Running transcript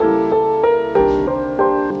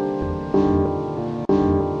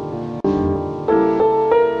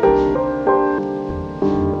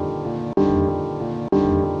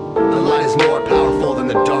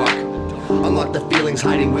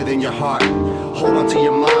Hold on to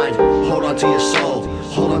your mind, hold on to your soul.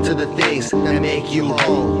 Hold on to the things that make you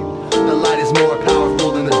whole. The light is more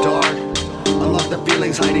powerful than the dark. Unlock the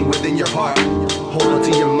feelings hiding within your heart. Hold on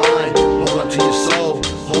to your mind, hold on to your soul.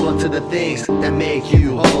 Hold on to the things that make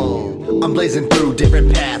you whole. I'm blazing through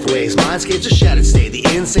different pathways. Mindscapes are shattered state. The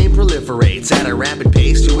insane proliferates at a rapid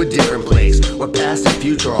pace to a different place where past and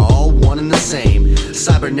future are all one and the same.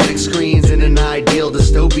 Cybernetic screens in an ideal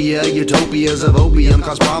dystopia. Utopias of opium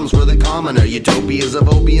cause problems for the commoner. Utopias of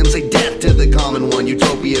opium say death to the common one.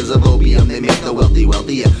 Utopias of opium, they make the wealthy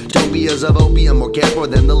wealthier. Utopias of opium more cared for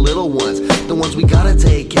than the little ones. The ones we gotta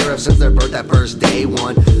take care of since their birth that first day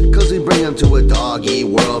one. Cause we bring them to a dog-eat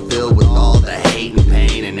world filled with all the hate and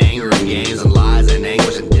pain and anger and games and lies and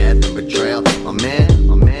anguish and death and betrayal. Oh man,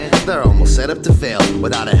 they're almost set up to fail.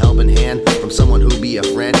 Without a helping hand from someone who'll be a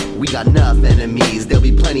friend, we got enough enemies, there'll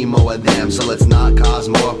be plenty more of them. So let's not cause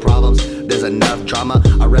more problems, there's enough drama.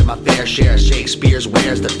 I read my fair share of Shakespeare's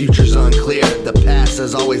wares. The future's unclear, the past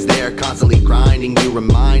is always there, constantly grinding you,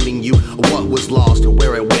 reminding you of what was lost or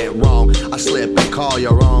where it went wrong. I slip and call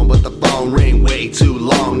your own, but the phone ring way too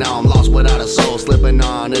long. Now I'm lost without a soul, slipping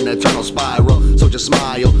on an eternal spiral. So just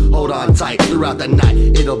smile, hold on tight throughout the night.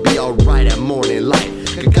 It'll be alright at morning light.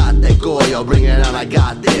 Got that goyo, bring it on, I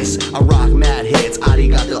got this. I rock mad hits,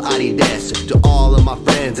 arigato arides. To all of my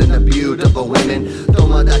friends and the beautiful women,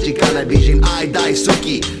 Tomodachi kanabijin ai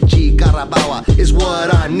daisuki. Chikarabawa is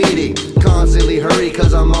what I'm needing. Constantly hurry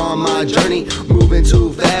cause I'm on my journey. Moving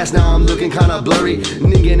too fast, now I'm looking kinda blurry.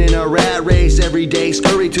 Niggin' in a rat race, every day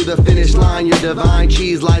scurry to the finish line. Your divine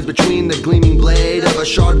cheese lies between the gleaming blade of a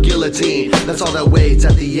sharp guillotine. That's all that waits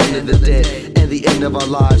at the end of the day and the end of our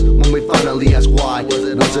lives when we finally ask why. Was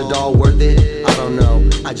it all worth it? I don't know,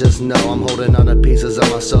 I just know I'm holding on to pieces of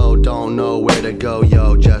my soul. Don't know where to go,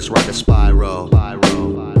 yo, just ride a spiral.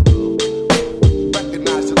 Recognize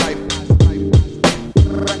the light.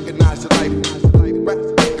 Recognize the light.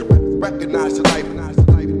 Recognize the light.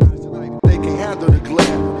 They can handle the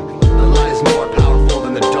glare. The light is more powerful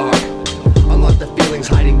than the dark. Unlock the feelings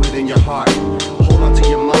hiding within your heart. Hold on to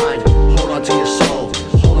your mind, hold on to your soul.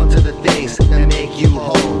 Hold on to the things that make you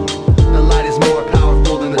whole. The light is more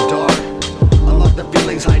powerful than the dark. Unlock the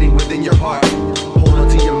feelings hiding within your heart. Hold on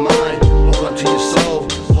to your mind, hold on to your soul.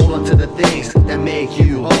 Hold on to the things that make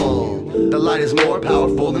you whole. The light is more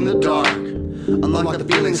powerful than the dark. Unlock the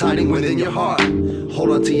feelings hiding within your heart.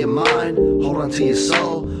 Hold on to your mind, hold on to your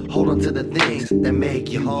soul. Hold on to the things that make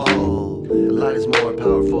you whole. The light is more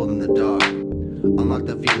powerful than the dark. Unlock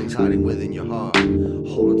the feelings hiding within your heart.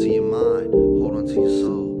 Hold on to your mind, hold on to your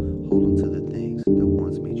soul. Hold on to the things that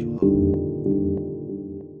once made you whole.